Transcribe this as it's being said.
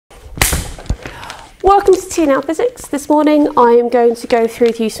Welcome to TNL Physics. This morning I am going to go through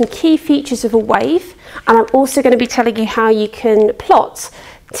with you some key features of a wave, and I'm also going to be telling you how you can plot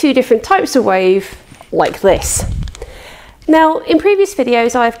two different types of wave like this. Now, in previous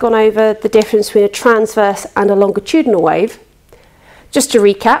videos I've gone over the difference between a transverse and a longitudinal wave. Just to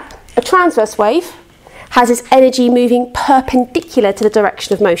recap, a transverse wave has its energy moving perpendicular to the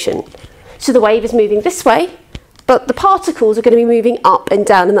direction of motion. So the wave is moving this way, but the particles are going to be moving up and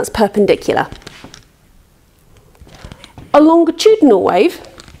down, and that's perpendicular. A longitudinal wave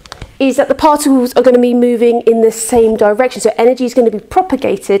is that the particles are going to be moving in the same direction, so energy is going to be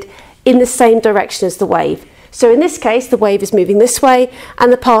propagated in the same direction as the wave. So in this case, the wave is moving this way, and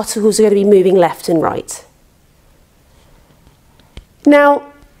the particles are going to be moving left and right.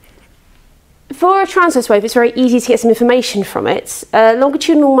 Now, for a transverse wave, it's very easy to get some information from it.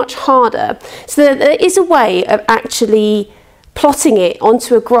 Longitudinal, much harder. So there is a way of actually plotting it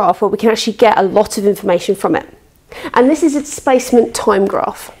onto a graph where we can actually get a lot of information from it. And this is a displacement time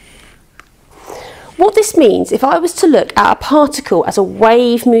graph. What this means, if I was to look at a particle as a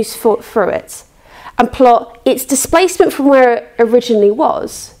wave moves through it and plot its displacement from where it originally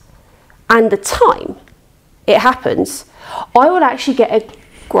was and the time it happens, I would actually get a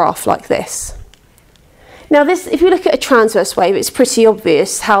graph like this. Now this, if you look at a transverse wave, it's pretty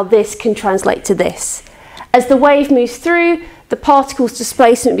obvious how this can translate to this. As the wave moves through, the particle's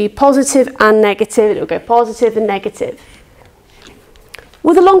displacement will be positive and negative. It will go positive and negative.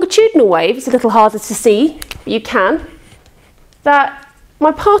 With a longitudinal wave, it's a little harder to see, but you can, that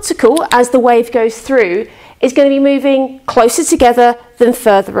my particle, as the wave goes through, is going to be moving closer together than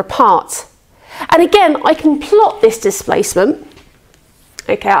further apart. And again, I can plot this displacement.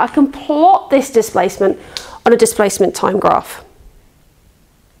 Okay, I can plot this displacement on a displacement time graph.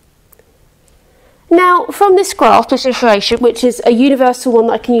 Now, from this graph, this information, which is a universal one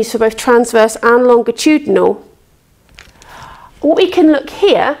that I can use for both transverse and longitudinal, what we can look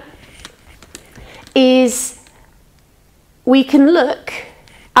here is we can look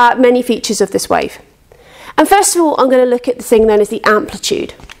at many features of this wave. And first of all, I'm going to look at the thing known as the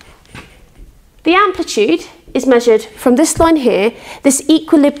amplitude. The amplitude is measured from this line here, this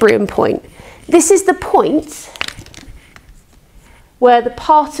equilibrium point. This is the point where the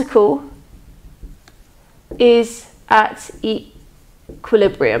particle is at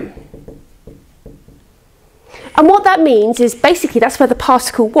equilibrium. And what that means is basically that's where the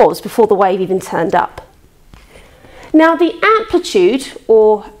particle was before the wave even turned up. Now the amplitude,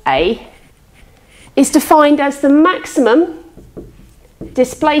 or A, is defined as the maximum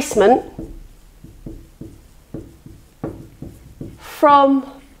displacement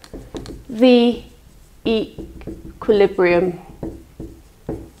from the equilibrium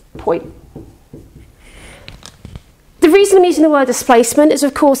point. The reason I'm using the word displacement is,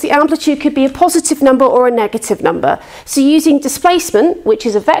 of course, the amplitude could be a positive number or a negative number. So using displacement, which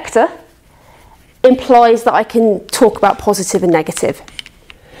is a vector, implies that I can talk about positive and negative.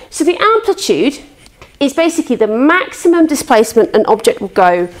 So the amplitude is basically the maximum displacement an object will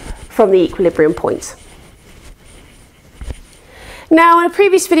go from the equilibrium point. Now, in a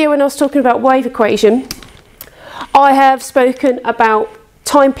previous video when I was talking about wave equation, I have spoken about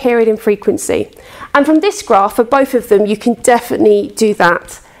time period and frequency. And from this graph, for both of them, you can definitely do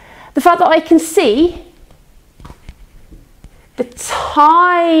that. The fact that I can see the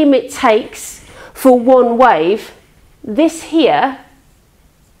time it takes for one wave, this here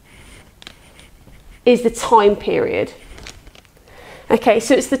is the time period. Okay,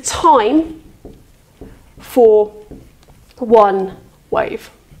 so it's the time for one wave.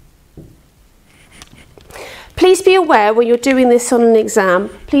 Please be aware when you're doing this on an exam,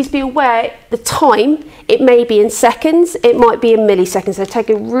 please be aware the time, it may be in seconds, it might be in milliseconds, so take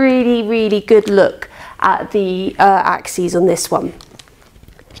a really, really good look at the axes on this one.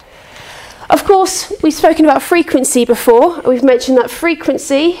 Of course, we've spoken about frequency before. We've mentioned that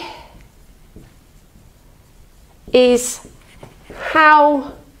frequency is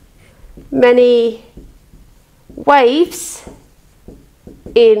how many waves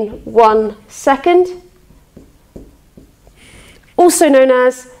in 1 second, also known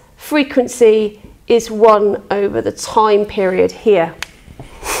as frequency is 1 over the time period here.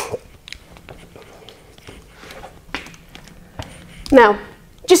 Now,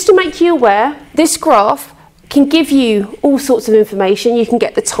 just to make you aware, this graph can give you all sorts of information. You can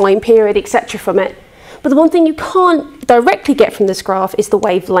get the time period, etc. from it. But the one thing you can't directly get from this graph is the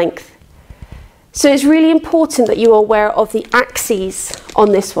wavelength. So it's really important that you are aware of the axes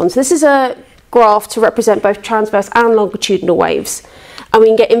on this one. So this is a graph to represent both transverse and longitudinal waves. And we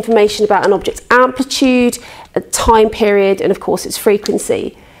can get information about an object's amplitude, a time period, and of course its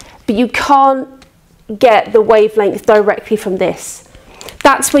frequency. But you can't get the wavelength directly from this.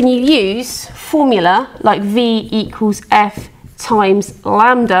 That's when you use formula like V equals F times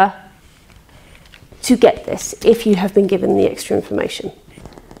lambda to get this, if you have been given the extra information.